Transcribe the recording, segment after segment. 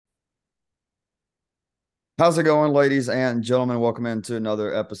How's it going, ladies and gentlemen? Welcome into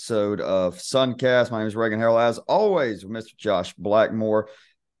another episode of Suncast. My name is Reagan Harold, as always, with Mr. Josh Blackmore.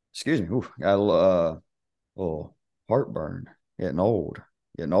 Excuse me. Ooh, got a little heartburn. Getting old,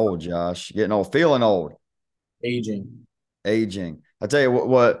 Josh. Getting old. Feeling old. Aging. Aging. I tell you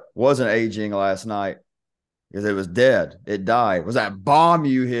what wasn't aging last night because it was dead. It died. Was that bomb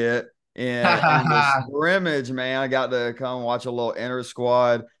you hit in the scrimmage, man? I got to come watch a little inter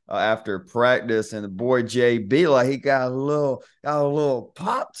squad after practice, and the boy JB, like he got a little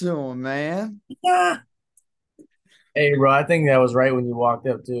pop to him, man. Hey, bro, I think that was right when you walked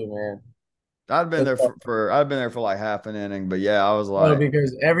up too, man. I'd been there I'd been there for like half an inning, but yeah, I was No, like,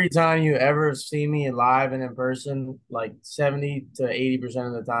 because every time you ever see me live and in person, like 70 to 80%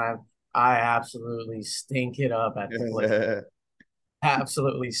 of the time, I absolutely stink it up at the plate.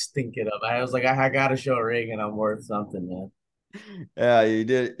 Absolutely stink it up. I was like, I gotta show Reagan I'm worth something, man. yeah, you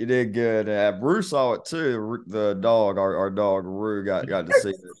did good. Rue saw it too. The dog, our dog Rue got to see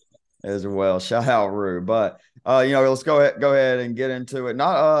it as well. Shout out Rue. But let's go ahead and get into it.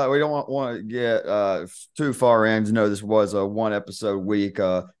 Not we don't want to get too far in. You know, this was a one episode week.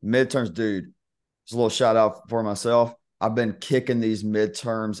 Midterms, dude. Just a little shout out for myself. I've been kicking these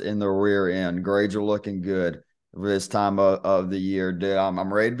midterms in the rear end. Grades are looking good for this time of the year, dude.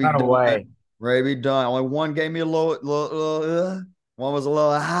 I'm ready to be Not done. away. Ready to be done. Only one gave me a one was a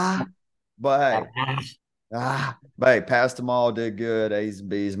little but hey, passed them all, did good. A's and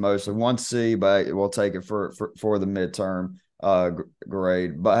B's mostly. One C, but we'll take it for the midterm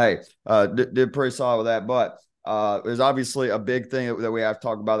grade. But hey, did pretty solid with that. But there's obviously a big thing that we have to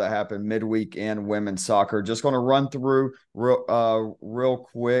talk about that happened midweek in women's soccer. Just going to run through real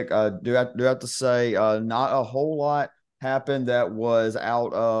quick. Do have to say not a whole lot happened that was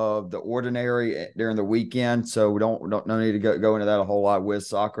out of the ordinary during the weekend, so we don't no need to go into that a whole lot with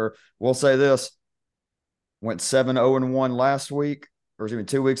soccer. We'll say this: went 7-0-1 last week, or even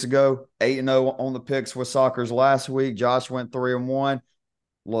 2 weeks ago. 8-0 on the picks with soccer's last week. Josh went 3-1.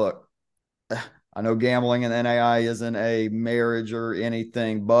 Look, I know gambling and NAI isn't a marriage or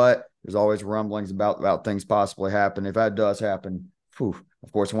anything, but there's always rumblings about things possibly happen. If that does happen, whew,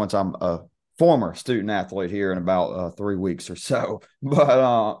 of course, once I'm a former student athlete here in about 3 weeks or so,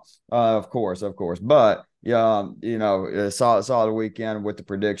 but of course, but yeah, saw the weekend with the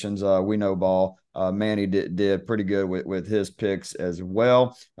predictions. We know ball. Manny did pretty good with his picks as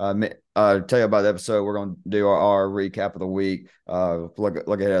well. Tell you about the episode. We're going to do our recap of the week,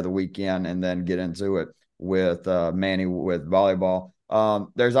 look ahead of the weekend, and then get into it with Manny with volleyball.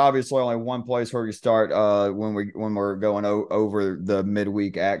 There's obviously only one place where we start when we're going over the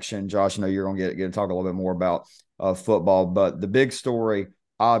midweek action. Josh, I know you're going to get to talk a little bit more about football, but the big story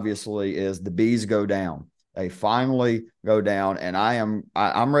obviously is the bees go down. They finally go down, and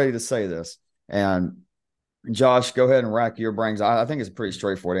I'm ready to say this. And Josh, go ahead and rack your brains. I think it's a pretty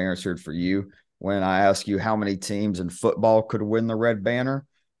straightforward answer for you when I ask you how many teams in football could win the Red Banner.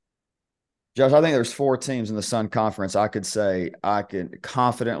 Josh, I think there's four teams in the Sun Conference I could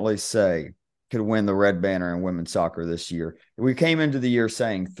confidently say could win the Red Banner in women's soccer this year. We came into the year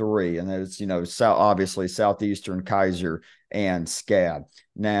saying three, and it's obviously Southeastern, Keiser, and SCAD.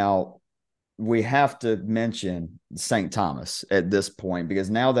 Now we have to mention St. Thomas at this point because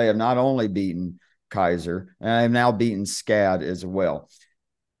now they have not only beaten Keiser and they've now beaten SCAD as well.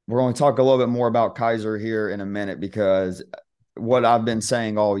 We're going to talk a little bit more about Keiser here in a minute because what I've been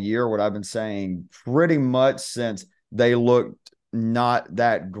saying all year, what I've been saying pretty much since they looked not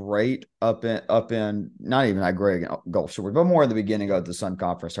that great up in not even that great Gulf Shores, but more in the beginning of the Sun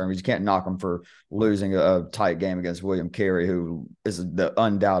Conference tournament. You can't knock them for losing a tight game against William Carey, who is the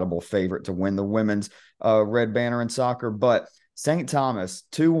undoubtable favorite to win the women's Red Banner in soccer. But St. Thomas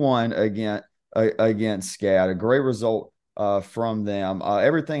 2-1 against SCAD, a great result from them.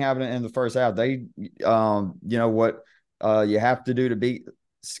 Everything happened in the first half. They, what you have to do to beat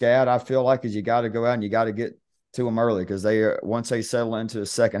SCAD, I feel like, is you got to go out and you got to get to them early because once they settle into the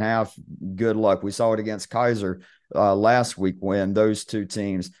second half, good luck. We saw it against Keiser last week when those two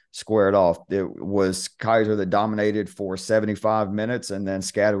teams squared off. It was Keiser that dominated for 75 minutes, and then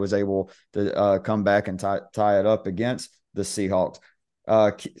SCAD was able to come back and tie it up against the Seahawks.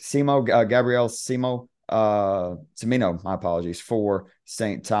 Gabrielle Cimino, my apologies, for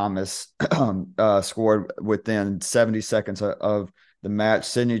St. Thomas scored within 70 seconds of the match.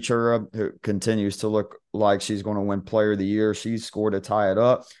 Sydney Chura, who continues to look like she's going to win Player of the Year, she scored to tie it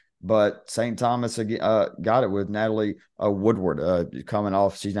up. But St. Thomas got it with Natalie Woodward coming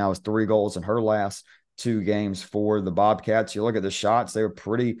off. She now has 3 goals in her last 2 games for the Bobcats. You look at the shots; they were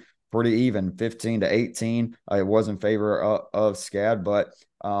pretty even, 15-18. It was in favor of SCAD, but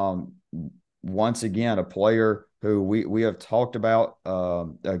once again, a player who we have talked about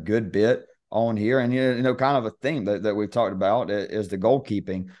a good bit on here, and kind of a theme that we've talked about is the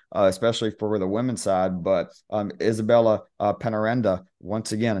goalkeeping, especially for the women's side. But Isabella Penarenda,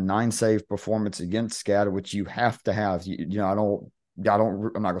 once again, a 9-save performance against SCAD, which you have to have.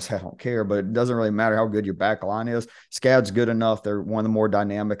 I'm not gonna say I don't care, but it doesn't really matter how good your back line is. SCAD's good enough. They're one of the more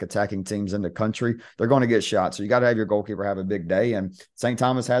dynamic attacking teams in the country. They're going to get shots. So you got to have your goalkeeper have a big day. And St.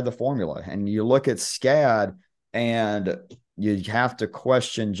 Thomas had the formula. And you look at SCAD and you have to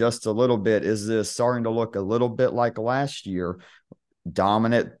question just a little bit. Is this starting to look a little bit like last year?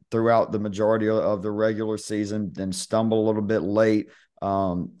 Dominant throughout the majority of the regular season, then stumble a little bit late,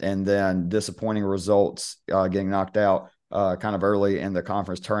 and then disappointing results, getting knocked out kind of early in the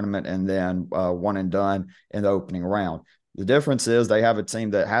conference tournament, and then one and done in the opening round. The difference is they have a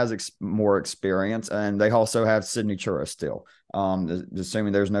team that has more experience, and they also have Sydney Chura still.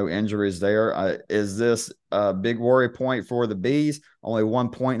 Assuming there's no injuries there. Is this a big worry point for the Bees? Only 1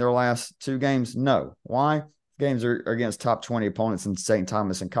 point in their last 2 games? No. Why? Games are against top 20 opponents in St.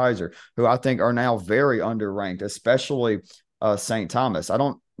 Thomas and Keiser, who I think are now very underranked, especially St. Thomas. I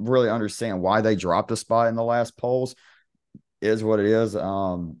don't really understand why they dropped a spot in the last polls. Is what it is.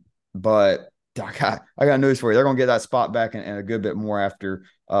 But I got news for you. They're going to get that spot back and a good bit more after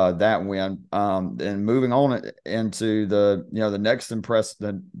that win. And moving on into the next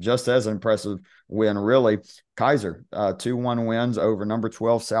just as impressive win, really, Keiser, 2-1 wins over number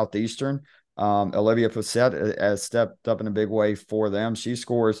 12 Southeastern. Olivia Possett has stepped up in a big way for them. She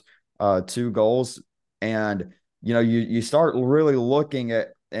scores 2 goals, and you start really looking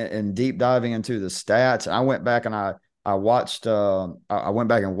at and deep diving into the stats. I went back and I watched. I went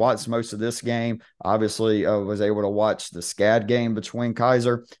back and watched most of this game. Obviously, was able to watch the SCAD game between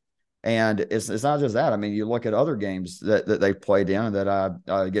Keiser, and it's not just that. I mean, you look at other games that they've played in and that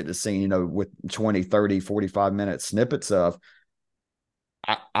I get to see, with 20, 30, 45-minute snippets of.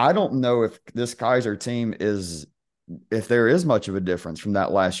 I don't know if this Keiser team if there is much of a difference from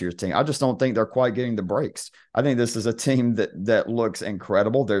that last year's team. I just don't think they're quite getting the breaks. I think this is a team that looks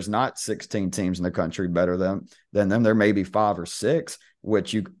incredible. There's not 16 teams in the country better than them. There may be 5 or 6,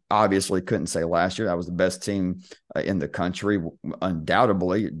 which you obviously couldn't say last year. That was the best team in the country,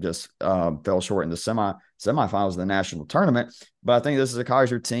 undoubtedly. Just fell short in the semifinals of the national tournament. But I think this is a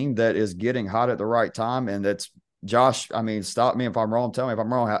Keiser team that is getting hot at the right time, and that's Josh. I mean, stop me if I'm wrong. Tell me if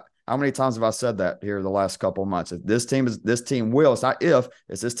I'm wrong. How many times have I said that here the last couple of months? If this team will, it's not if,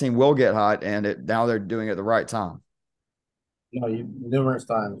 it's this team will get hot, and now they're doing it at the right time. No, numerous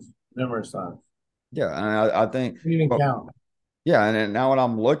times. Yeah, and I think You didn't count. Yeah, and now when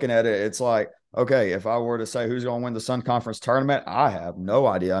I'm looking at it, it's like, okay, if I were to say who's going to win the Sun Conference tournament, I have no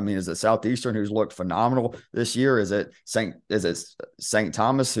idea. I mean, is it Southeastern, who's looked phenomenal this year? Is it St.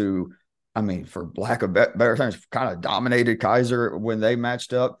 Thomas, who, I mean, for lack of better terms, kind of dominated Keiser when they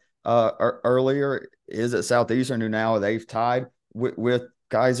matched up earlier? Is it Southeastern, who now they've tied with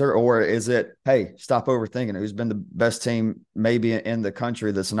Keiser, or is it, hey, stop overthinking it? Who's been the best team maybe in the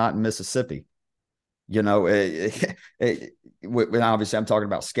country that's not in Mississippi? When obviously I'm talking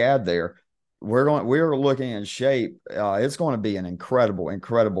about SCAD there. We're looking in shape. It's going to be an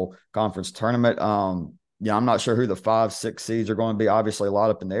incredible conference tournament. I'm not sure who the 5, 6 seeds are going to be. Obviously, a lot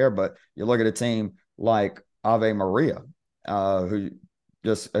up in the air, but you look at a team like Ave Maria, who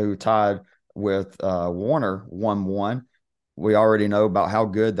tied with Warner 1-1. We already know about how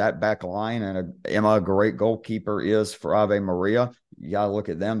good that back line and Emma, a great goalkeeper, is for Ave Maria. You got to look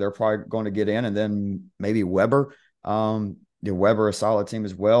at them. They're probably going to get in, and then maybe Weber. Weber, a solid team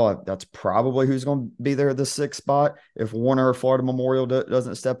as well. That's probably who's going to be there at the 6th spot if Warner or Florida Memorial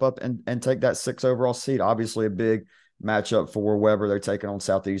doesn't step up and take that 6th overall seed. Obviously, a big matchup for Weber. They're taking on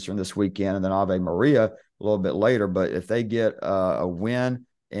Southeastern this weekend, and then Ave Maria a little bit later. But if they get a win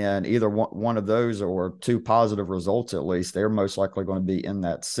and either one of those or 2 positive results, at least, they're most likely going to be in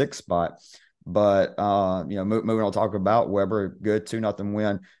that 6th spot. But, moving on, talk about Weber, good 2-0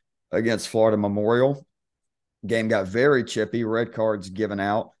 win against Florida Memorial. Game got very chippy, red cards given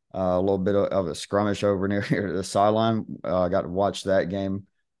out, a little bit of a skirmish over near the sideline. I got to watch that game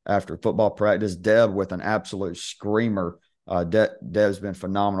after football practice. Deb with an absolute screamer. Deb's been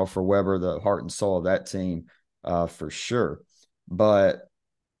phenomenal for Weber, the heart and soul of that team, for sure. But,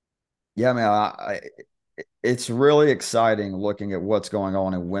 yeah, man, it's really exciting looking at what's going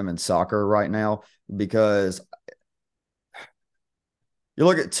on in women's soccer right now, because you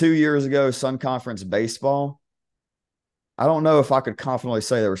look at 2 years ago, Sun Conference baseball. I don't know if I could confidently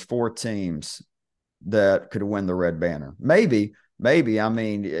say there was 4 teams that could win the Red Banner. Maybe. I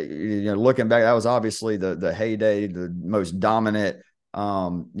mean, looking back, that was obviously the heyday, the most dominant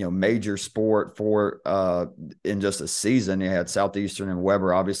major sport for in just a season. You had Southeastern and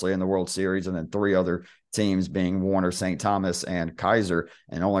Weber obviously in the World Series, and then three other teams being Warner, St. Thomas, and Keiser.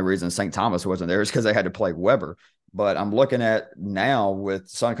 And the only reason St. Thomas wasn't there is because they had to play Weber. But I'm looking at now with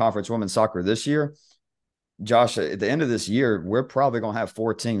Sun Conference women's soccer this year, Josh, at the end of this year, we're probably going to have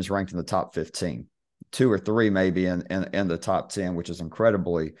four teams ranked in the top 15, two or three maybe in the top 10, which is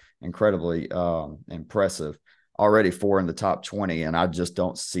incredibly impressive. Already four in the top 20, and I just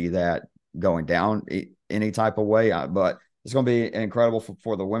don't see that going down any type of way. But it's going to be incredible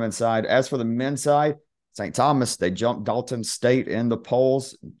for the women's side. As for the men's side, St. Thomas, they jumped Dalton State in the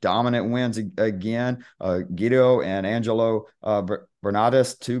polls. Dominant wins again. Guido and Angelo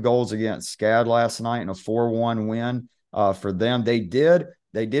Bernardes, 2 goals against SCAD last night, and a 4-1 win for them. They did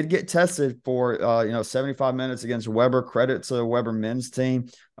get tested for 75 minutes against Weber. Credit to the Weber men's team.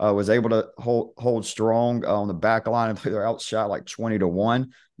 Was able to hold strong on the back line. They're outshot like 20-1.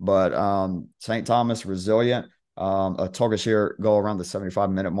 But St. Thomas resilient. A Togashir goal around the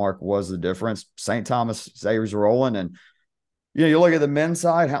 75-minute mark was the difference. St. Thomas stays rolling. And you look at the men's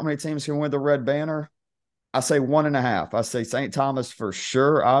side, how many teams can win the Red Banner? I say 1.5. I say St. Thomas for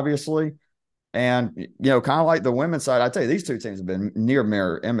sure, obviously. And, kind of like the women's side, I tell you, these two teams have been near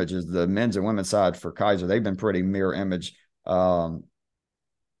mirror images. The men's and women's side for Keiser, they've been pretty mirror image of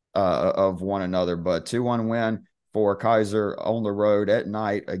one another. But 2-1 win for Keiser on the road at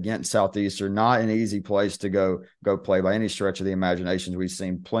night against Southeastern. Not an easy place to go play by any stretch of the imagination. We've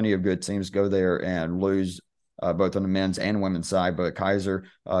seen plenty of good teams go there and lose both on the men's and women's side. But Keiser,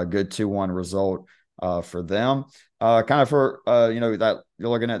 good 2-1 result for them. Kind of for, that you're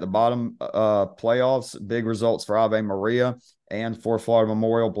looking at the bottom playoffs, big results for Ave Maria and for Florida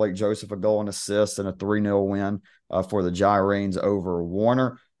Memorial. Blake Joseph, a goal and assist, and a 3-0 win for the Gyrenes over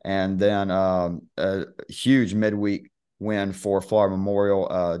Warner. And then a huge midweek win for Florida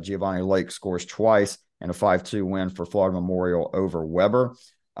Memorial. Giovanni Lake scores twice, and a 5-2 win for Florida Memorial over Weber.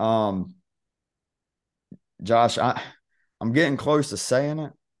 Josh, I'm getting close to saying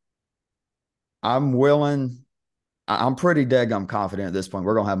it. I'm pretty daggum confident at this point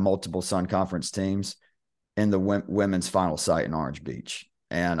we're going to have multiple Sun Conference teams in the women's final site in Orange Beach.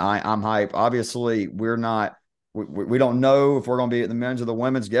 And I'm hyped. Obviously, we don't know if we're going to be at the men's or the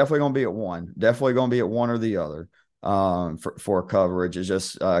women's. Definitely going to be at one. Definitely going to be at one or the other for coverage. It's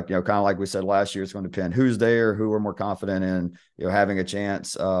just, kind of like we said last year, it's going to depend who's there, who we're more confident in, having a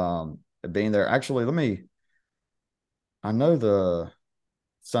chance of being there. Actually, I know the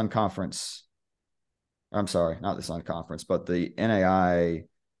Sun Conference. I'm sorry, not the Sun Conference, but the NAI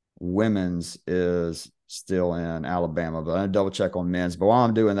women's is still in Alabama. But I'm going to double check on men's. But while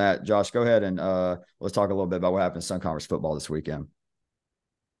I'm doing that, Josh, go ahead and let's talk a little bit about what happened in Sun Conference football this weekend.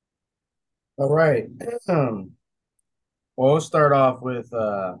 All right. Well, we'll start off with,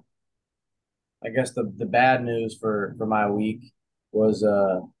 I guess the bad news for my week was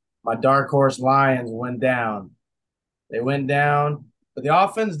my dark horse Lions went down. They went down, but the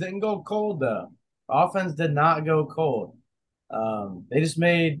offense didn't go cold, though. Offense did not go cold. They just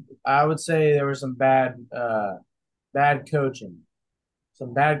I would say there was some bad coaching.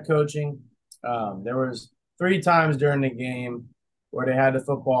 Some bad coaching. There was 3 times during the game where they had the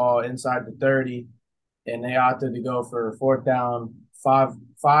football inside the 30, and they opted to go for 4th down, five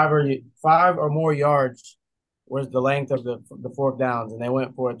or more yards was the length of the 4th downs, and they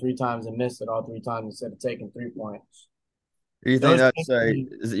went for it 3 times and missed it all 3 times instead of taking 3 points. Do you think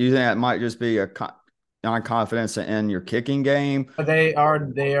that might just be a non-confidence in your kicking game? But they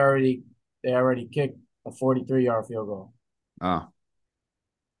already kicked a 43-yard field goal. Oh.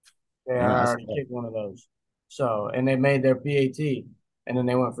 They already kicked one of those. So, and they made their PAT, and then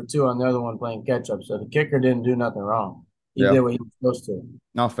they went for 2 on the other one playing catch-up. So the kicker didn't do nothing wrong. He did what he was supposed to.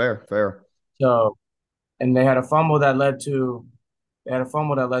 No, fair. So, and they had a fumble that led to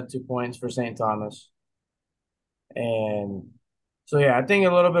points for St. Thomas. And so, yeah, I think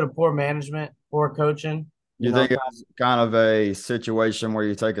a little bit of poor management, poor coaching. You think it's kind of a situation where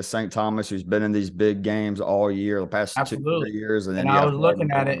you take a St. Thomas who's been in these big games all year, the past 2-3 years, and then I was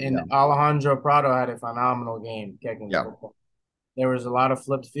looking at it, and Alejandro Prado had a phenomenal game kicking the football. There was a lot of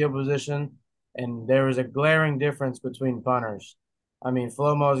flipped field position, and there was a glaring difference between punters. I mean,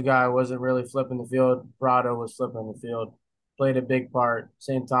 Flomo's guy wasn't really flipping the field. Prado was flipping the field, played a big part.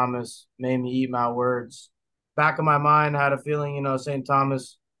 St. Thomas made me eat my words. Back of my mind, I had a feeling, St.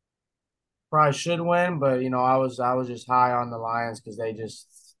 Thomas probably should win, but I was just high on the Lions because they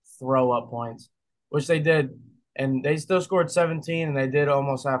just throw up points, which they did, and they still scored 17, and they did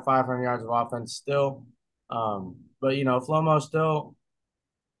almost have 500 yards of offense still. But Flomo still,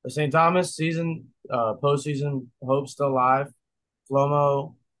 the St. Thomas season, postseason hope still alive.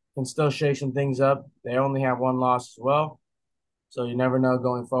 Flomo can still shake some things up. They only have one loss as well, so you never know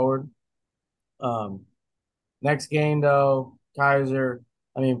going forward. Next game though, Keiser.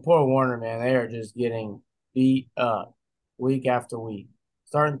 I mean, poor Warner, man. They are just getting beat up week after week.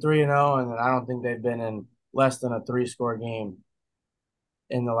 Starting 3-0, and I don't think they've been in less than a 3-score game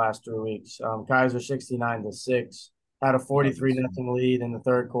in the last 3 weeks. Keiser 69-6 had a 43-0 lead in the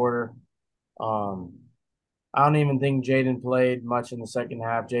third quarter. I don't even think Jaden played much in the second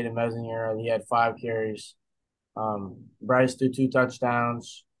half. Jaden Messenger, he had 5 carries. Bryce threw 2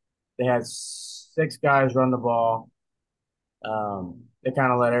 touchdowns. They had 6 guys run the ball. They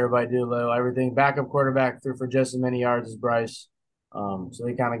kind of let everybody do a little everything. Backup quarterback threw for just as many yards as Bryce. So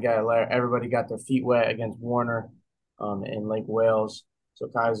they kind of everybody got their feet wet against Warner in Lake Wales. So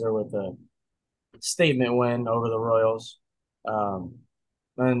Keiser with a statement win over the Royals.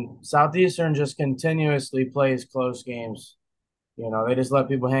 And Southeastern just continuously plays close games. They just let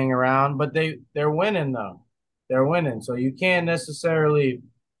people hang around, but they're winning though. They're winning, so you can't necessarily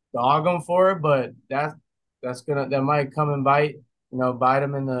dog them for it, but that might come and bite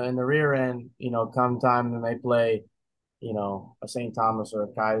them in the rear end. Come time when they play, a St. Thomas or a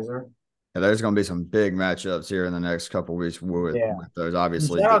Keiser. Yeah, there's going to be some big matchups here in the next couple of weeks with those.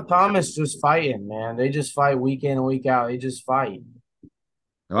 Obviously, shout out Thomas just fighting, man. They just fight week in and week out. They just fight.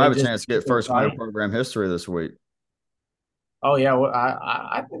 They might have a chance to get first win in program history this week. Oh yeah, well,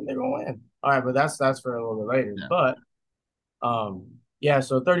 I think they're gonna win. All right, but that's for a little bit later. Yeah. But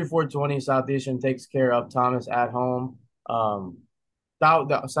so 34-20, Southeastern takes care of Thomas at home.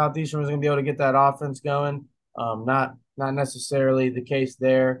 Thought Southeastern was gonna be able to get that offense going. Not necessarily the case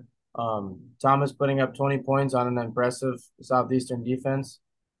there. Thomas putting up 20 points on an impressive Southeastern defense.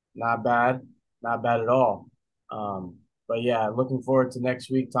 Not bad at all. But yeah, looking forward to next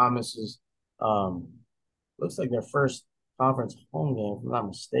week. Thomas is looks like their first conference home game, if I'm not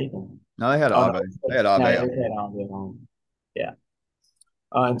mistaken. No, they had Abe. They had Abe home. Yeah.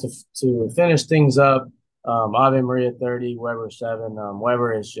 And to finish things up, Ave Maria 30, Weber 7.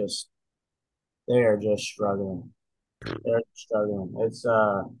 Weber is they are just struggling. They're struggling. It's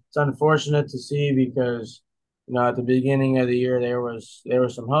unfortunate to see because at the beginning of the year there was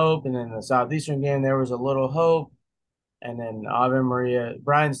some hope, and in the Southeastern game there was a little hope, and then Ave Maria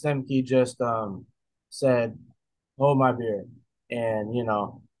Brian Stemke just said, "Hold my beer," and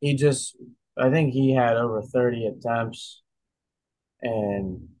I think he had over 30 attempts,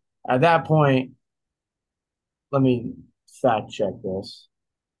 and at that point, let me fact check this.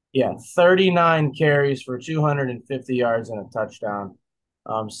 Yeah, 39 carries for 250 yards and a touchdown,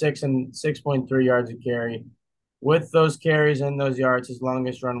 6.3 yards a carry. With those carries and those yards, his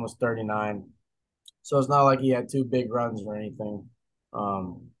longest run was 39. So it's not like he had 2 big runs or anything.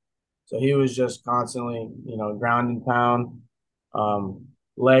 So he was just constantly, ground and pound.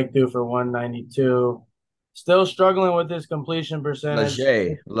 Leg threw for 192. Still struggling with his completion percentage.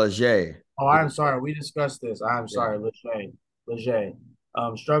 Leger. Oh, I'm sorry. We discussed this. I'm sorry, Leger.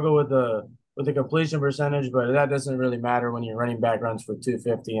 Struggle with the completion percentage, but that doesn't really matter when your running back runs for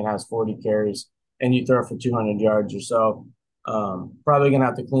 250 and has 40 carries and you throw for 200 yards or so. Probably gonna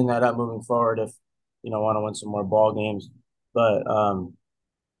have to clean that up moving forward if want to win some more ball games. But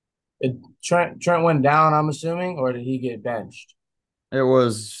Trent went down, I'm assuming, or did he get benched? It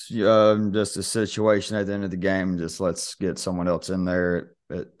was just a situation at the end of the game. Just let's get someone else in there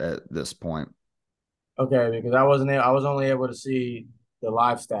at this point. Okay, because I was only able to see the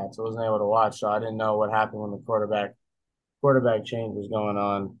live stats. I wasn't able to watch, so I didn't know what happened when the quarterback change was going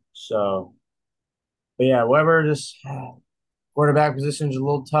on. So, but yeah, Weber just quarterback position is a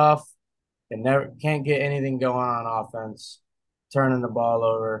little tough, and never can't get anything going on offense, turning the ball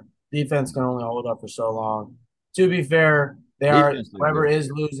over. Defense can only hold up for so long. To be fair, Weber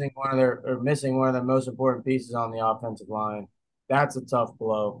is losing missing one of their most important pieces on the offensive line. That's a tough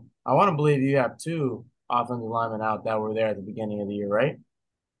blow. I want to believe you have 2 offensive linemen out that were there at the beginning of the year, right?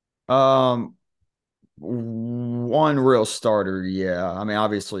 One real starter, yeah. I mean,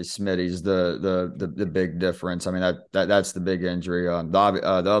 obviously Smitty's the big difference. I mean that's the big injury. The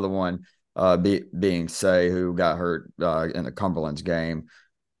other one being Say, who got hurt in the Cumberland's game,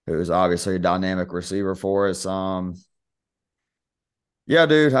 who's obviously a dynamic receiver for us. Yeah,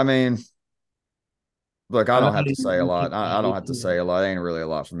 dude. I mean, look, I don't have to say a lot. I don't have to say a lot. It ain't really a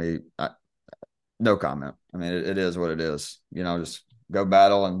lot for me. No comment. I mean, it is what it is. Just go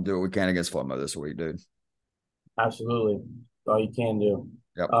battle and do what we can against Flomo this week, dude. Absolutely. That's all you can do.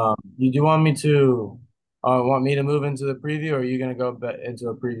 Yep. You do want me to move into the preview, or are you going to go into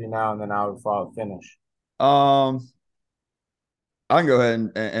a preview now and then I'll finish? I can go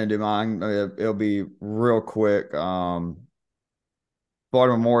ahead and do mine. It'll be real quick.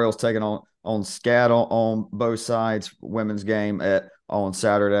 Florida Memorial's taking on SCAD on both sides. Women's game on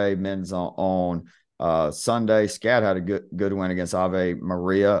Saturday, men's on Sunday. SCAD had a good win against Ave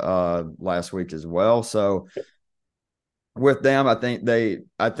Maria last week as well. So with them, I think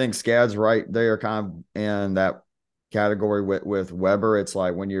SCAD's right there, kind of in that category with Weber. It's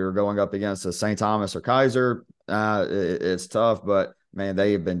like when you're going up against a St. Thomas or Keiser, it's tough, but man,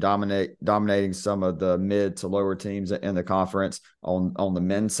 they have been dominating some of the mid to lower teams in the conference on the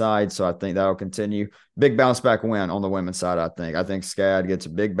men's side. So I think that'll continue. Big bounce back win on the women's side. I think SCAD gets a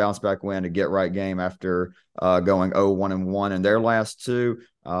big bounce back win, to get right game after going 0-1-1 in their last two.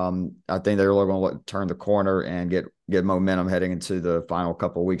 I think they're going to turn the corner and get momentum heading into the final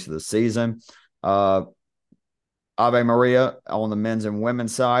couple of weeks of the season. Ave Maria on the men's and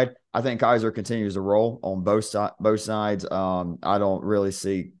women's side. I think Keiser continues to roll on both sides. I don't really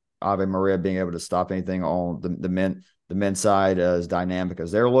see Ave Maria being able to stop anything on the men's side as dynamic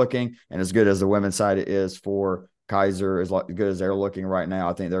as they're looking, and as good as the women's side is for Keiser, as good as they're looking right now.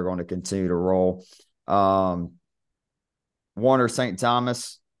 I think they're going to continue to roll. Warner St.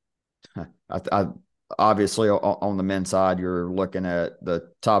 Thomas. Obviously on the men's side, you're looking at the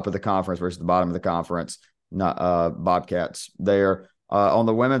top of the conference versus the bottom of the conference. Not Bobcats there. On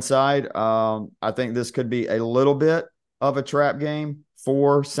the women's side, I think this could be a little bit of a trap game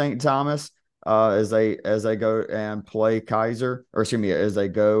for St. Thomas as they go and play Keiser, or excuse me, as they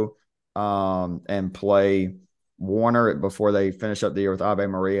go and play Warner before they finish up the year with Ave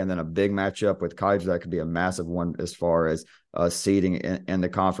Maria, and then a big matchup with Keiser. That could be a massive one as far as seeding in the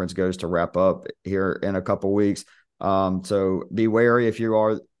conference goes to wrap up here in a couple weeks. So be wary if you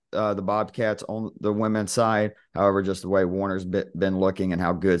are the Bobcats on the women's side. However, just the way Warner's been looking and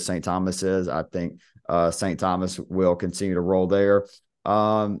how good St. Thomas is, I think St. Thomas will continue to roll there.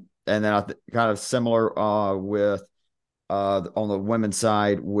 And then kind of similar with on the women's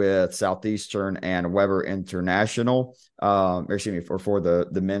side with Southeastern and Weber International. Excuse me, for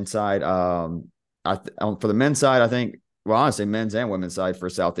the men's side. For the men's side, I think, well, honestly, men's and women's side for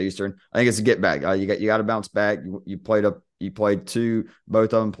Southeastern, I think it's a get back. You got to bounce back. You played two.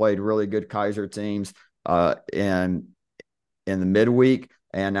 Both of them played really good Keiser teams in the midweek,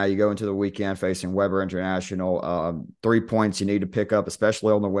 and now you go into the weekend facing Weber International. 3 points you need to pick up,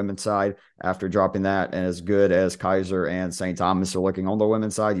 especially on the women's side after dropping that. And as good as Keiser and St. Thomas are looking on the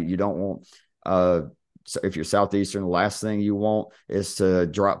women's side, you don't want if you're Southeastern, the last thing you want is to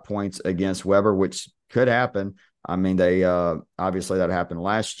drop points against Weber, which could happen. I mean, they obviously that happened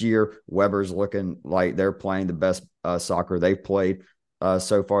last year. Weber's looking like they're playing the best soccer they've played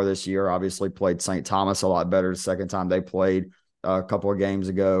so far this year. Obviously played St. Thomas a lot better the second time they played a couple of games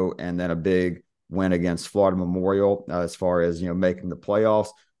ago, and then a big win against Florida Memorial as far as making the playoffs.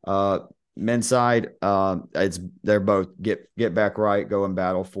 Men's side, they're both get back right, go and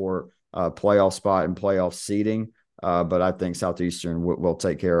battle for playoff spot and playoff seeding. But I think Southeastern will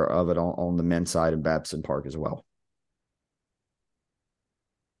take care of it on the men's side in Babson Park as well.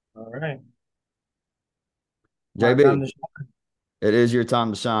 All right. JB, it is your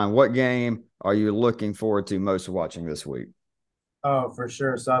time to shine. What game are you looking forward to most watching this week? Oh, for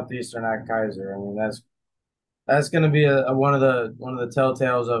sure, Southeastern at Keiser. I mean, that's going to be one of the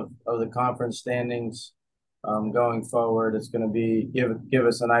telltales of the conference standings going forward. It's going to be give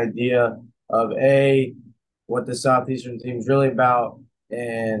us an idea of what the Southeastern team is really about,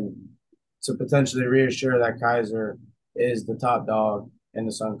 and to potentially reassure that Keiser is the top dog in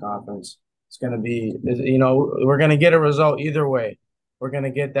the Sun Conference. It's going to be, we're going to get a result either way. We're going to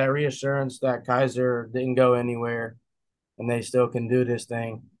get that reassurance that Keiser didn't go anywhere and they still can do this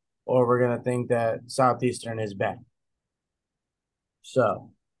thing, or we're going to think that Southeastern is back.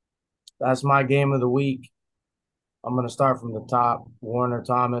 So that's my game of the week. I'm going to start from the top. Warner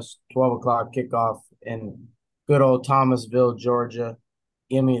Thomas, 12 o'clock kickoff in good old Thomasville, Georgia.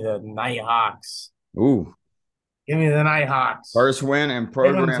 Give me the Nighthawks. Ooh. Give me the Nighthawks. First win in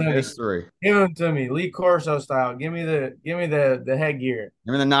program history. Give them to me. Lee Corso style. Give me the headgear.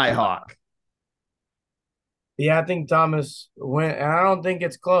 Give me the Nighthawk. Yeah, I think Thomas went, and I don't think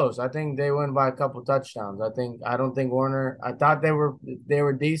it's close. I think they win by a couple touchdowns. I don't think Warner. I thought they were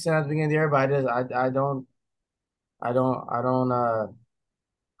decent at the beginning of the year, but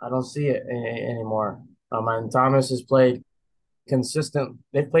I don't see it anymore. And Thomas has played consistent.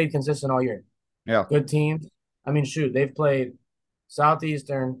 They've played consistent all year. Yeah, good teams. I mean, shoot, they've played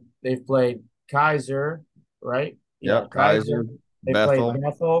Southeastern. They've played Keiser, right? Yeah, Keiser. They played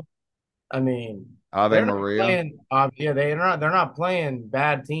Bethel. I mean, Ave Maria. They're not playing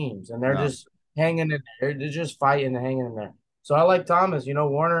bad teams, and they're just hanging in there. They're just fighting and hanging in there. So I like Thomas.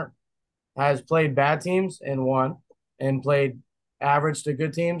 Warner has played bad teams and won, and played average to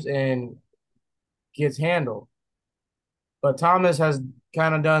good teams and gets handled. But Thomas has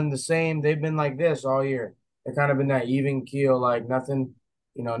kind of done the same. They've been like this all year. They've kind of been that even keel, like nothing,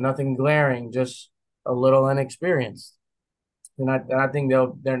 nothing glaring, just a little inexperienced. And I think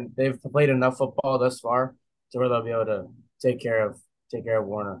they've played enough football thus far to where they'll be able to take care of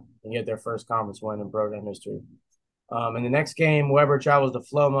Warner and get their first conference win in program history. In the next game, Weber travels to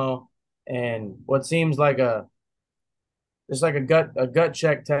Flomo, and what seems like a gut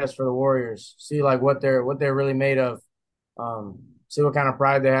check test for the Warriors. See like what they're really made of. See what kind of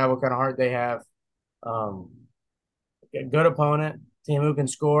pride they have, what kind of heart they have. A good opponent, team who can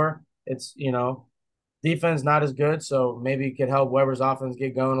score. It's defense not as good, so maybe it could help Weber's offense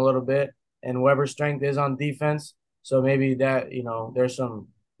get going a little bit. And Weber's strength is on defense, so maybe that there's some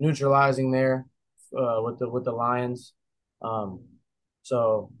neutralizing there with the Lions.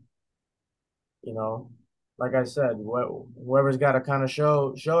 So like I said, Weber's got to kind of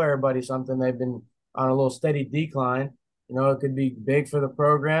show everybody something. They've been on a little steady decline. It could be big for the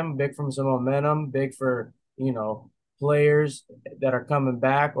program, big from some momentum, big for players that are coming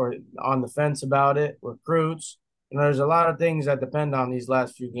back or on the fence about it, recruits. There's a lot of things that depend on these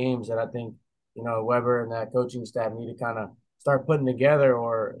last few games that I think, Weber and that coaching staff need to kind of start putting together,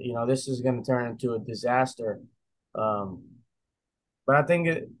 or, this is going to turn into a disaster. But I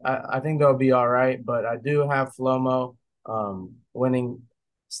think they'll be all right. But I do have Flomo winning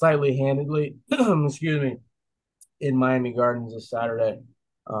slightly handedly, excuse me, in Miami Gardens this Saturday.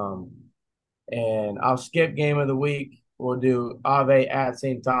 And I'll skip game of the week. We'll do Ave at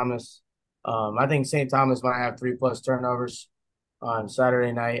St. Thomas. I think St. Thomas might have 3+ turnovers on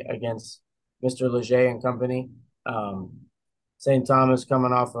Saturday night against Mr. Leger and company. St. Thomas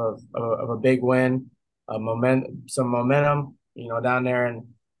coming off of a big win, some momentum, down there in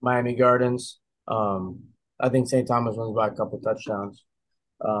Miami Gardens. I think St. Thomas wins by a couple touchdowns.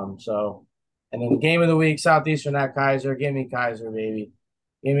 And then the game of the week, Southeastern at Keiser. Give me Keiser, baby.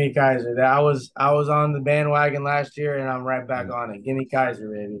 Give me Keiser. I was on the bandwagon last year, and I'm right back on it. Give me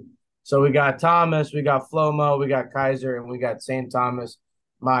Keiser, baby. So we got Thomas, we got Flomo, we got Keiser, and we got St. Thomas.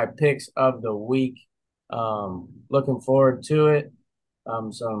 My picks of the week. Looking forward to it.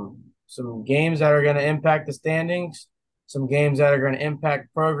 Some games that are going to impact the standings, some games that are going to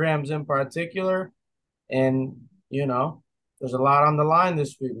impact programs in particular, and there's a lot on the line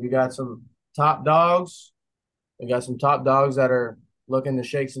this week. We got some top dogs. We got some top dogs that are looking to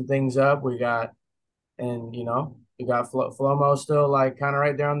shake some things up. We got Flomo still like kind of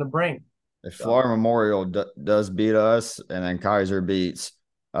right there on the brink. If Florida Memorial does beat us and then Keiser beats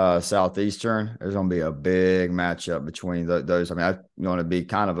Southeastern, there's going to be a big matchup between those. I mean, I'm going to be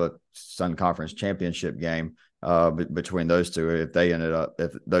kind of a Sun Conference championship game between those two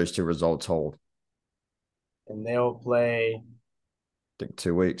if those two results hold. And they'll play, I think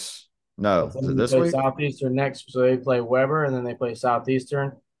 2 weeks. No, is it this week? Week? Southeastern next. So they play Weber, and then they play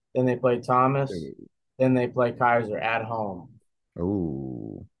Southeastern. Then they play Thomas. Then they play Keiser at home.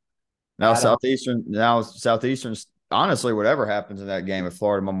 Ooh. Now Southeastern's honestly, whatever happens in that game if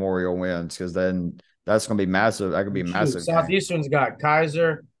Florida Memorial wins, because then that's going to be massive. That could be massive. Southeastern's got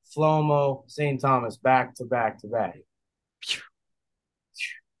Keiser, Flomo, St. Thomas back to back to back.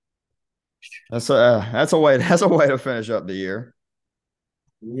 That's a way to finish up the year.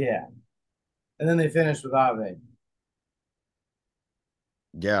 Yeah. And then they finish with Ave.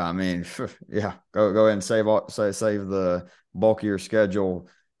 Yeah, I mean, yeah. Go ahead and save the bulk of your schedule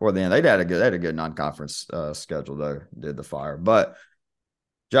for the end. They had a good non-conference schedule though. Did the Fire, but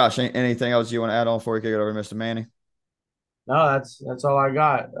Josh, anything else you want to add on before we kick it over to Mr. Manny? No, that's all I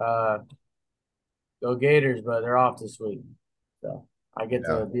got. Go Gators, but they're off this week, so I get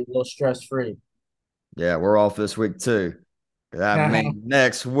to be a little stress free. Yeah, we're off this week too. That means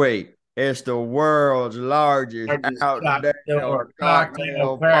next week it's the world's largest outdoor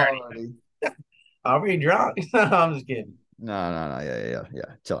cocktail party. I'll be drunk. I'm just kidding. No. Yeah.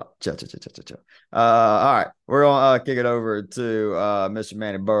 Chill. All right. We're going to kick it over to Mr.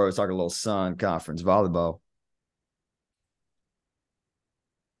 Manny Burrows, talk a little Sun Conference volleyball.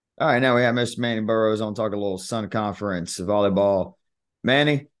 All right. Now we have Mr. Manny Burrows on talk a little Sun Conference volleyball.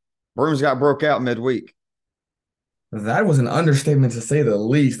 Manny, brooms got broke out midweek. That was an understatement to say the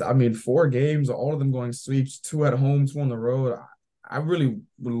least. I mean, 4 games, all of them going sweeps, 2 at home, 2 on the road. I really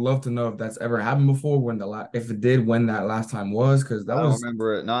would love to know if that's ever happened before. If it did, when that last time was, because I don't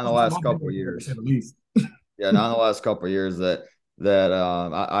remember it. Not in the last couple of years. To say the least. Yeah, not in the last couple of years that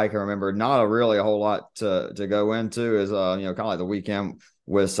I can remember. Not a whole lot to go into is kind of like the weekend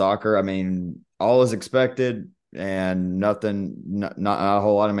with soccer. I mean, all is expected. and nothing, not a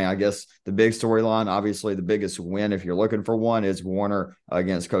whole lot. I mean, I guess the big storyline, obviously the biggest win, if you're looking for one, is Warner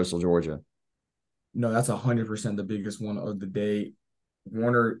against Coastal Georgia. No, that's 100% the biggest one of the day.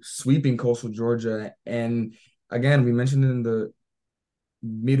 Warner sweeping Coastal Georgia. And again, we mentioned in the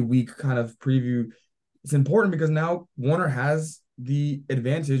midweek kind of preview, it's important because now Warner has the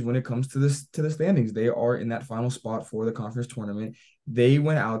advantage when it comes to the standings. They are in that final spot for the conference tournament. They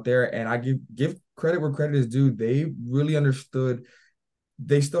went out there, and I give credit where credit is due. They really understood.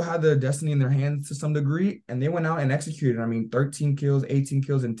 They still had the destiny in their hands to some degree, and they went out and executed. I mean, 13 kills, 18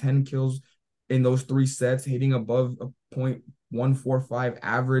 kills, and 10 kills in those 3 sets, hitting above a .145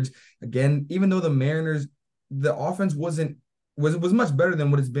 average. Again, even though the Mariners, the offense was much better than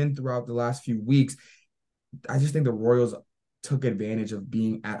what it's been throughout the last few weeks. I just think the Royals took advantage of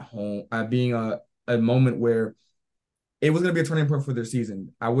being at home, being a moment where it was going to be a turning point for their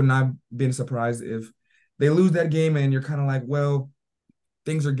season. I would not have been surprised if they lose that game and you're kind of like, well,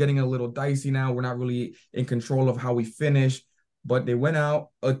 things are getting a little dicey now. We're not really in control of how we finish. But they went out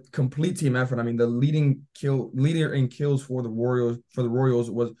a complete team effort. I mean, the leader in kills for the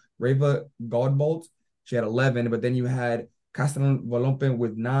Royals was Reva Godbolt. She had 11, but then you had Castellan Volompe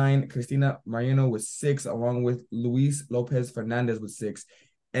with 9, Cristina Mariano with 6, along with Luis Lopez Fernandez with 6.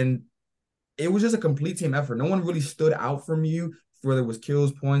 And it was just a complete team effort. No one really stood out from you, whether it was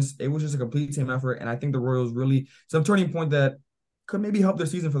kills, points. It was just a complete team effort. And I think the Royals really, some turning point that could maybe help their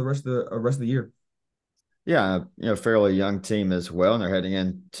season for the rest of the year. Yeah, fairly young team as well, and they're heading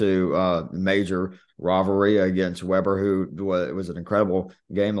into major rivalry against Weber, who was an incredible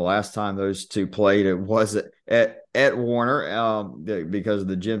game. The last time those two played, it was at Warner because of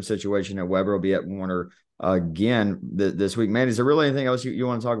the gym situation at Weber. Will be at Warner again this week. Man, is there really anything else you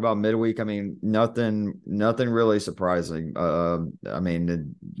want to talk about midweek? I mean, nothing really surprising. I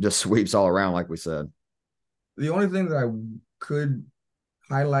mean, just sweeps all around, like we said. The only thing that I could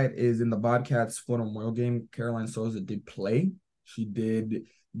highlight is in the Bobcats Florida Memorial game, Caroline Souza did play. She did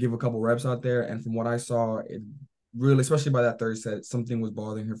give a couple reps out there, and from what I saw, it really, especially by that third set, something was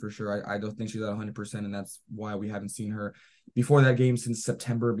bothering her for sure. I don't think she's at 100%, and that's why we haven't seen her before that game since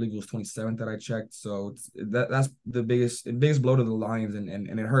September. I believe it was 27th that I checked. So that's the biggest blow to the Lions,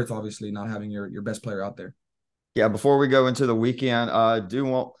 and it hurts obviously not having your best player out there. Yeah, before we go into the weekend, I do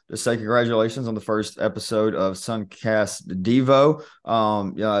want to say congratulations on the first episode of Suncast Devo.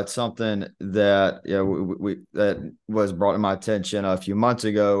 It's something that we that was brought to my attention a few months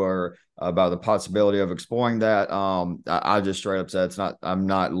ago, or about the possibility of exploring that. I just straight up said it's not. I'm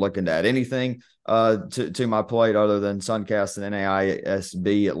not looking to add anything to my plate other than Suncast and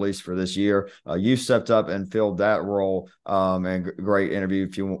NAISB, at least for this year. You stepped up and filled that role, and great interview.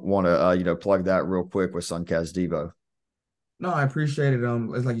 If you want to plug that real quick with Suncast Devo. No, I appreciate it.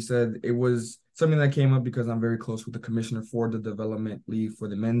 As like you said, it was something that came up because I'm very close with the commissioner for the development league for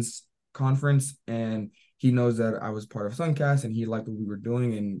the men's conference, and he knows that I was part of Suncast, and he liked what we were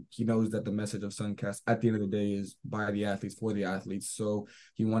doing, and he knows that the message of Suncast at the end of the day is by the athletes, for the athletes. So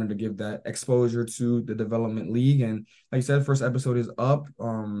he wanted to give that exposure to the development league, and like you said, first episode is up.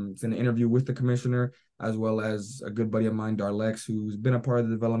 It's an interview with the commissioner, as well as a good buddy of mine, Darlex, who's been a part of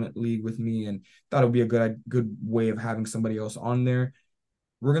the development league with me, and thought it would be a good way of having somebody else on there.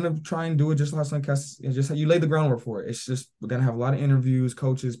 We're going to try and do it just how Suncast, just how you lay the groundwork for it. It's just, we're going to have a lot of interviews,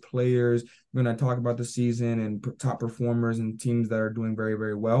 coaches, players. We're going to talk about the season and top performers and teams that are doing very,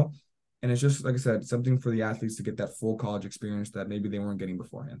 very well. And it's just, like I said, something for the athletes to get that full college experience that maybe they weren't getting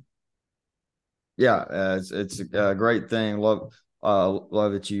beforehand. Yeah, it's a great thing. Love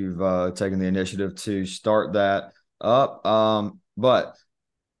that you've taken the initiative to start that up. But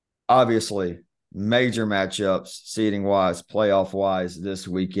obviously, major matchups, seeding wise, playoff wise, this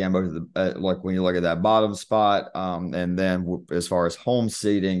weekend. Both like when you look at that bottom spot, and then as far as home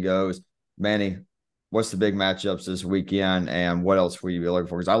seeding goes, Manny, what's the big matchups this weekend, and what else will you be looking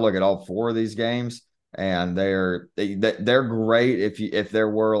for? Because I look at all 4 of these games, and they're great. If there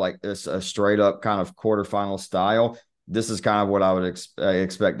were like this a straight up kind of quarterfinal style, this is kind of what I would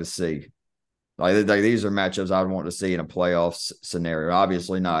expect to see. Like these are matchups I would want to see in a playoff scenario.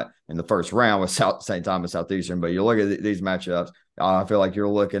 Obviously not in the first round with St. Thomas Southeastern, but you look at these matchups, I feel like you're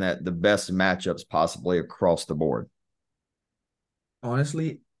looking at the best matchups possibly across the board.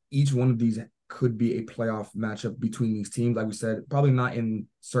 Honestly, each one of these could be a playoff matchup between these teams. Like we said, probably not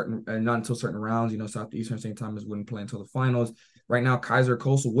not until certain rounds. Southeastern St. Thomas wouldn't play until the finals. Right now, Keiser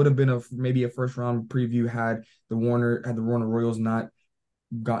Coastal would have been maybe a first round preview had the Warner Royals not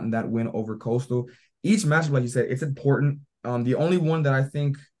gotten that win over Coastal. Each matchup, like you said, it's important. The only one that I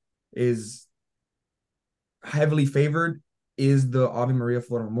think is heavily favored is the Ave Maria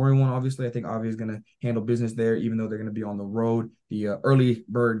Florida Memorial one. Obviously, I think Ave is going to handle business there, even though they're going to be on the road. The early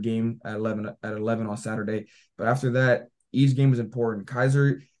bird game at 11 on Saturday. But after that, each game is important.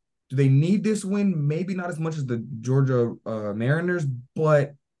 Keiser, do they need this win? Maybe not as much as the Georgia Mariners,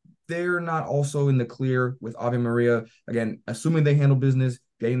 but they're not also in the clear with Ave Maria. Again, assuming they handle business,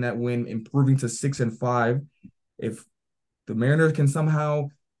 getting that win, improving to 6-5. If the Mariners can somehow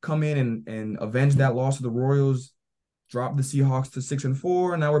come in and avenge that loss to the Royals, drop the Seahawks to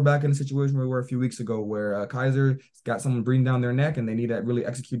 6-4. Now we're back in a situation where we were a few weeks ago, where Keiser got someone breathing down their neck, and they need to really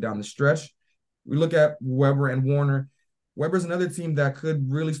execute down the stretch. We look at Weber and Warner. Weber's another team that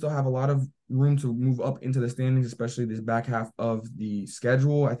could really still have a lot of room to move up into the standings, especially this back half of the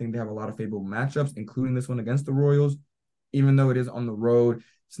schedule. I think they have a lot of favorable matchups, including this one against the Royals. Even though it is on the road,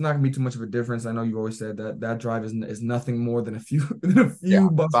 it's not going to be too much of a difference. I know you always said that drive is nothing more than a few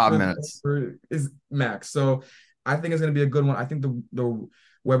buses 5 minutes is max. So I think it's going to be a good one. I think the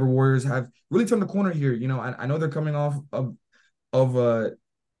Weber Warriors have really turned the corner here. You know, I know they're coming off of a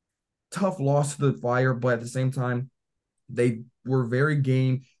tough loss to the Fire, but at the same time, they were very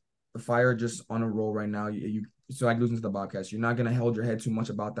game. The Fire just on a roll right now. So like losing to the Bobcats, you're not going to hold your head too much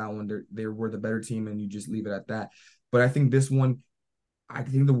about that one. They were the better team, and you just leave it at that. But I think this one, I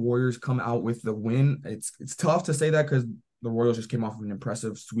think the Warriors come out with the win. It's tough to say that because the Royals just came off of an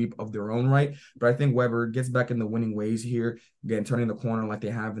impressive sweep of their own right. But I think Weber gets back in the winning ways here, again, turning the corner like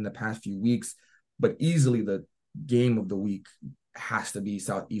they have in the past few weeks. But easily the game of the week has to be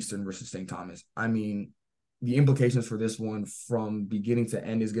Southeastern versus St. Thomas. I mean, the implications for this one from beginning to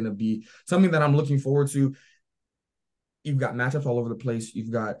end is going to be something that I'm looking forward to. You've got matchups all over the place.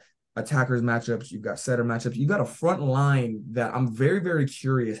 You've got attackers matchups. You've got setter matchups. You've got a front line that I'm very, very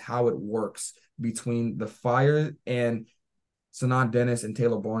curious how it works between the Fire and Sanaa Dennis and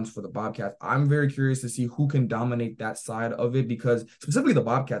Taylor Barnes for the Bobcats. I'm very curious to see who can dominate that side of it, because specifically the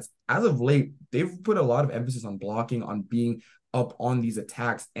Bobcats, as of late, they've put a lot of emphasis on blocking, on being up on these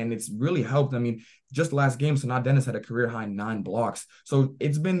attacks, and it's really helped. I mean, just last game, Sanaa Dennis had a career high 9 blocks. So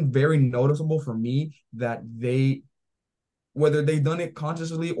it's been very noticeable for me that whether they've done it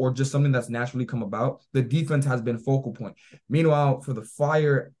consciously or just something that's naturally come about, the defense has been focal point. Meanwhile, for the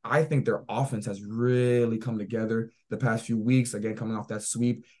Fire, I think their offense has really come together the past few weeks, again, coming off that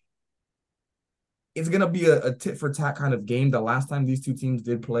sweep. It's going to be a tit-for-tat kind of game. The last time these two teams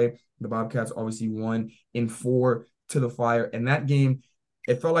did play, the Bobcats obviously won in 4 to the Fire. And that game,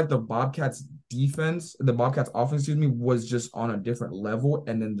 it felt like the Bobcats offense, was just on a different level.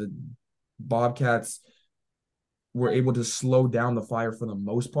 And then the Bobcats were able to slow down the Fire for the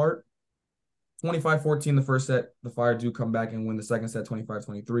most part. 25-14 the first set. The Fire do come back and win the second set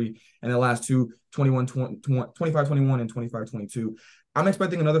 25-23. And the last two, 25-21 and 25-22. I'm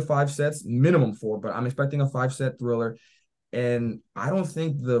expecting another 5 sets, minimum 4, but I'm expecting a 5-set thriller. And I don't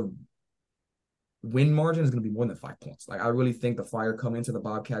think the win margin is going to be more than 5 points. Like, I really think the Fire come into the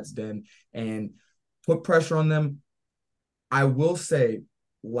Bobcats den and put pressure on them. I will say,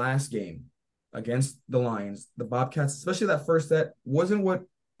 last game against the Lions, the Bobcats, especially that first set, wasn't what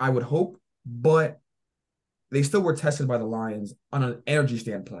I would hope, but they still were tested by the Lions on an energy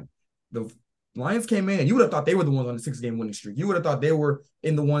standpoint. The Lions came in, and you would have thought they were the ones on the 6-game winning streak. You would have thought they were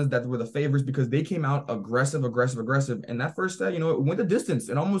in the ones that were the favorites because they came out aggressive. And that first set, it went the distance.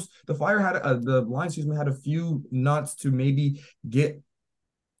 And almost the Lions, had a few nuts to maybe get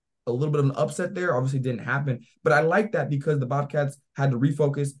a little bit of an upset there. Obviously didn't happen. But I like that because the Bobcats had to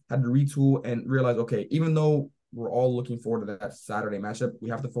refocus, had to retool, and realize, okay, even though we're all looking forward to that Saturday matchup, we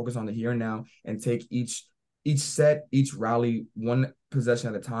have to focus on the here and now and take each set, each rally, one possession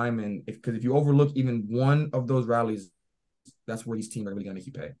at a time. And because if you overlook even one of those rallies, that's where these teams are really going to make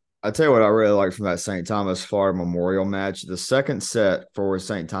you pay. I tell you what I really like from that St. Thomas Florida Memorial match. The second set for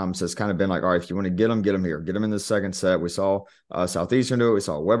St. Thomas has kind of been like, all right, if you want to get them here. Get them in the second set. We saw Southeastern do it. We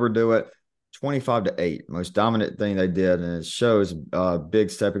saw Weber do it. 25-8, most dominant thing they did, and it shows a big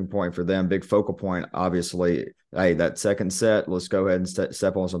stepping point for them, big focal point. Obviously, hey, that second set, let's go ahead and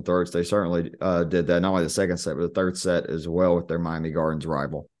step on some thirds. They certainly did that. Not only the second set, but the third set as well with their Miami Gardens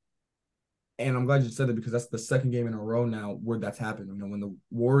rival. And I'm glad you said that because that's the second game in a row now where that's happened. When the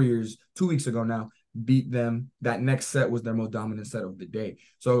Warriors 2 weeks ago now beat them, that next set was their most dominant set of the day.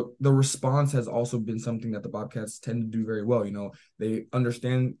 So the response has also been something that the Bobcats tend to do very well. They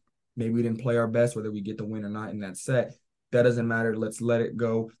understand maybe we didn't play our best, whether we get the win or not in that set. That doesn't matter. Let's let it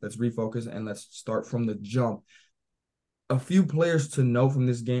go. Let's refocus, and let's start from the jump. A few players to know from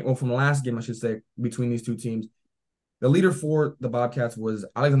this game, or from the last game, I should say, between these two teams. The leader for the Bobcats was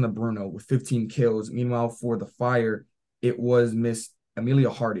Alexander Bruno with 15 kills. Meanwhile, for the Fire, it was Miss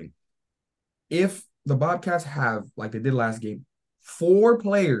Amelia Harding. If the Bobcats have, like they did last game, 4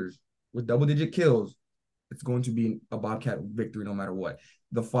 players with double-digit kills, it's going to be a Bobcat victory no matter what.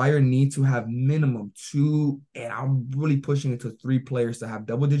 The Fire need to have minimum 2, and I'm really pushing it to 3 players to have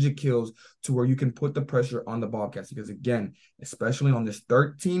double-digit kills to where you can put the pressure on the Bobcats. Because again, especially on this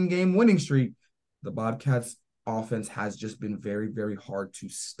 13-game winning streak, the Bobcats offense has just been very, very hard to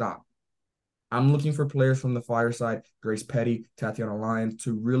stop. I'm looking for players from the Fire side, Grace Petty, Tatiana Lyons,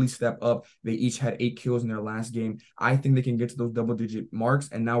 to really step up. They each had 8 kills in their last game. I think they can get to those double-digit marks,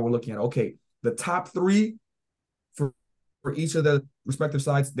 and now we're looking at, okay, the top 3 for each of the respective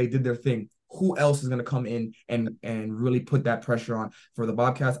sides, they did their thing. Who else is going to come in and really put that pressure on? For the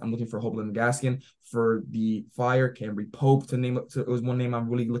Bobcats, I'm looking for Hopeland Gaskin. For the Fire, Cambry Pope to name it. It was one name I'm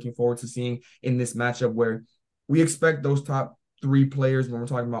really looking forward to seeing in this matchup where we expect those top 3 players when we're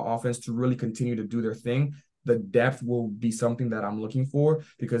talking about offense to really continue to do their thing. The depth will be something that I'm looking for,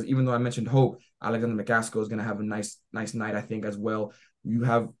 because even though I mentioned Hope, Alexander McCaskill is going to have a nice night, I think, as well. You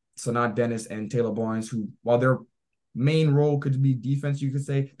have Sanat Dennis and Taylor Barnes, who, while their main role could be defense, you could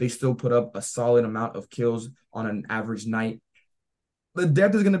say, they still put up a solid amount of kills on an average night. The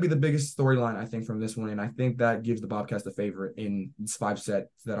depth is going to be the biggest storyline, I think, from this one, and I think that gives the Bobcats the favorite in this 5 sets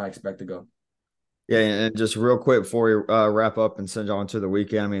that I expect to go. Yeah, and just real quick before we wrap up and send you on to the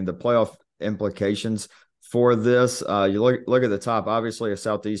weekend, I mean, the playoff implications for this, you look at the top, obviously,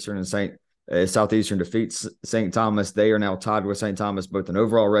 Southeastern defeats St. Thomas. They are now tied with St. Thomas, both an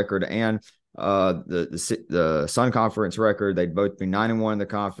overall record and the Sun Conference record. They'd both be 9-1 in the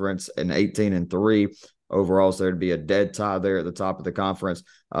conference and 18-3 overall. So there'd be a dead tie there at the top of the conference.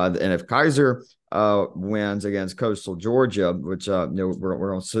 And if Keiser wins against Coastal Georgia, which we're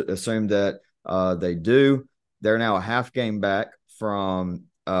going to assume that they do, they're now a half game back from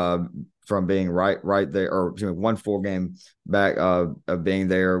being right there, or one full game back of being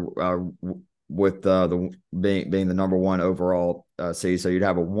there with being the number 1 overall seed. So you'd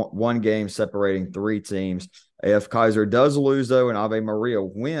have a one game separating 3 teams. If Keiser does lose, though, and Ave Maria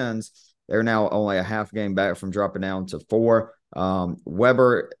wins, they're now only a half game back from dropping down to 4.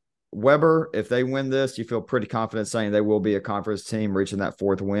 Weber, if they win this, you feel pretty confident saying they will be a conference team reaching that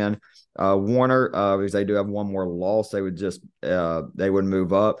 4th win. Warner, because they do have one more loss, they would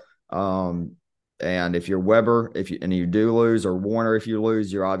move up. And if you're Weber, and you do lose, or Warner, if you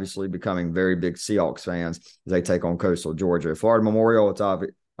lose, you're obviously becoming very big Seahawks fans as they take on Coastal Georgia. Florida Memorial, it's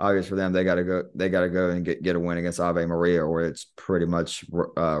obvious for them. They got to go and get a win against Ave Maria, or it's pretty much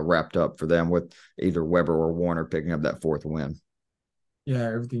wrapped up for them with either Weber or Warner picking up that 4th win. Yeah,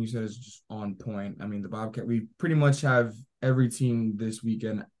 everything you said is just on point. I mean, the Bobcat, we pretty much have every team this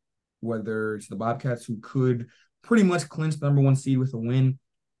weekend, whether it's the Bobcats, who could pretty much clinch the number 1 seed with a win,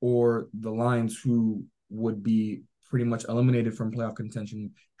 or the Lions, who would be pretty much eliminated from playoff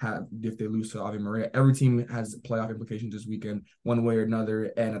contention if they lose to Ave Maria. Every team has playoff implications this weekend, one way or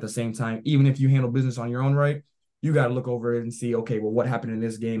another. And at the same time, even if you handle business on your own right, you got to look over it and see, okay, well, what happened in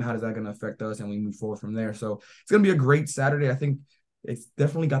this game? How is that going to affect us? And we move forward from there. So it's going to be a great Saturday. I think it's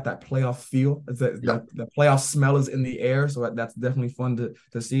definitely got that playoff feel. The playoff smell is in the air, so that's definitely fun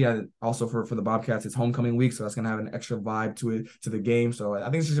to see. And also for the Bobcats, it's homecoming week, so that's going to have an extra vibe to the game. So I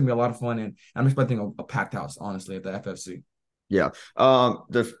think it's just going to be a lot of fun, and I'm expecting a packed house, honestly, at the FFC. Yeah.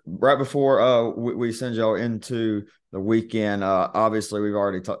 Right before we send y'all into the weekend, obviously we've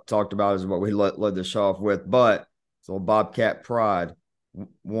already talked about is what we led the show off with, but so Bobcat pride.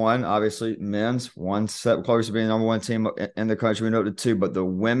 One, obviously, men's, one step closer to being the number 1 team in the country. We know the 2, but the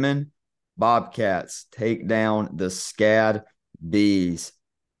women Bobcats take down the SCAD Bees.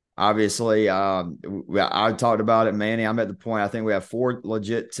 Obviously, I talked about it, Manny. I'm at the point, I think we have 4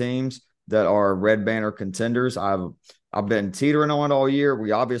 legit teams that are Red Banner contenders. I've been teetering on it all year.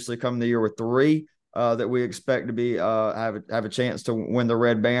 We obviously come the year with 3 that we expect to be have a chance to win the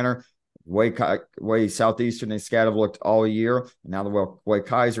Red Banner. Way Southeastern and SCAD have looked all year. Now the way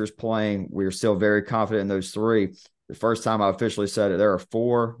Keiser's playing, we're still very confident in those 3. The first time I officially said it, there are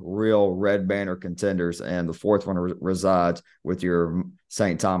 4 real Red Banner contenders, and the 4th one resides with your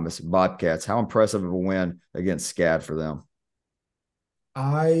St. Thomas Bobcats. How impressive of a win against SCAD for them?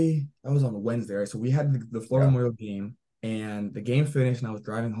 I was on a Wednesday, right? So we had the Florida Memorial game, and the game finished, and I was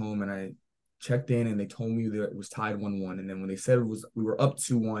driving home, and I checked in, and they told me that it was tied 1-1. And then when they said we were up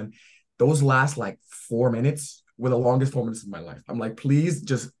 2-1, those last like 4 minutes were the longest 4 minutes of my life. I'm like, please,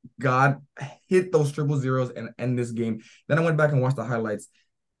 just God, hit those triple zeros and end this game. Then I went back and watched the highlights.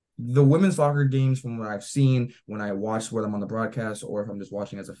 The women's soccer games, from what I've seen, when I watch, whether I'm on the broadcast or if I'm just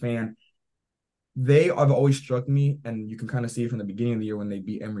watching as a fan, they have always struck me, and you can kind of see it from the beginning of the year when they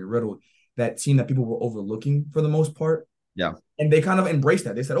beat Emory Riddle, that team that people were overlooking for the most part. Yeah. And they kind of embraced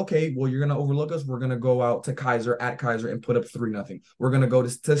that. They said, okay, well, you're going to overlook us. We're going to go out to Keiser at Keiser and put up 3-0. We're going to go to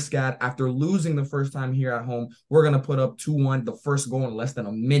SCAD after losing the first time here at home. We're going to put up 2-1, the first goal in less than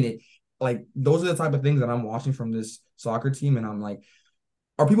a minute. Like, those are the type of things that I'm watching from this soccer team. And I'm like,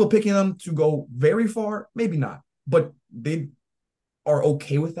 are people picking them to go very far? Maybe not. But they are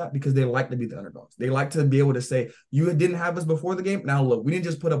okay with that because they like to be the underdogs. They like to be able to say, you didn't have us before the game. Now, look, we didn't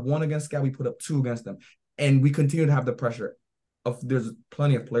just put up 1 against SCAD. We put up 2 against them. And we continue to have the pressure. There's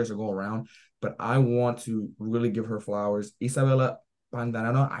plenty of players to go around, but I want to really give her flowers. Isabella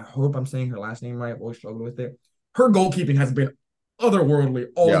Pandanano, I hope I'm saying her last name right. I've always struggled with it. Her goalkeeping has been otherworldly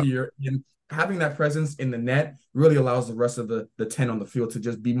all year, and having that presence in the net really allows the rest of the 10 on the field to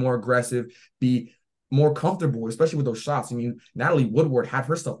just be more aggressive, be more comfortable, especially with those shots. I mean, Natalie Woodward had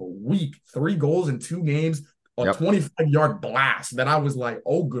herself a week, 3 goals in 2 games, a 25-yard blast that I was like,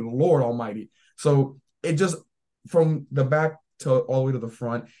 oh, good Lord almighty. So it just, from the back to all the way to the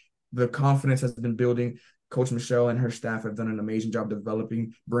front, the confidence has been building. Coach Michelle and her staff have done an amazing job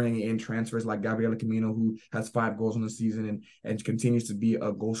developing, bringing in transfers like Gabriela Camino, who has 5 goals on the season and continues to be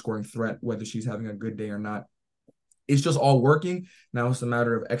a goal-scoring threat, whether she's having a good day or not. It's just all working. Now it's a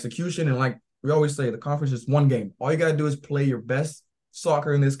matter of execution. And like we always say, the conference is one game. All you got to do is play your best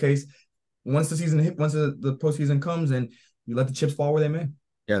soccer in this case. Once the season hits, once the postseason comes, and you let the chips fall where they may.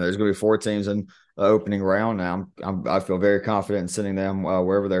 Yeah, there's going to be 4 teams in the opening round now. I feel very confident in sending them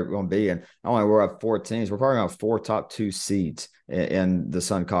wherever they're going to be. And not only we'll have 4 teams, we're probably going to have 4 top 2 seeds in the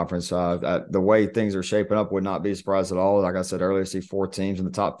Sun Conference. The way things are shaping up would not be surprised at all. Like I said earlier, see 4 teams in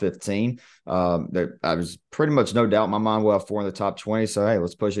the top 15. I was pretty much no doubt in my mind we'll have 4 in the top 20. So, hey,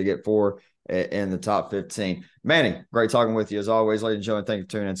 let's push it, get 4 in the top 15. Manny, great talking with you as always. Ladies and gentlemen, thank you for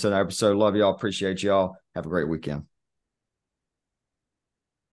tuning in to the episode. Love y'all. Appreciate y'all. Have a great weekend.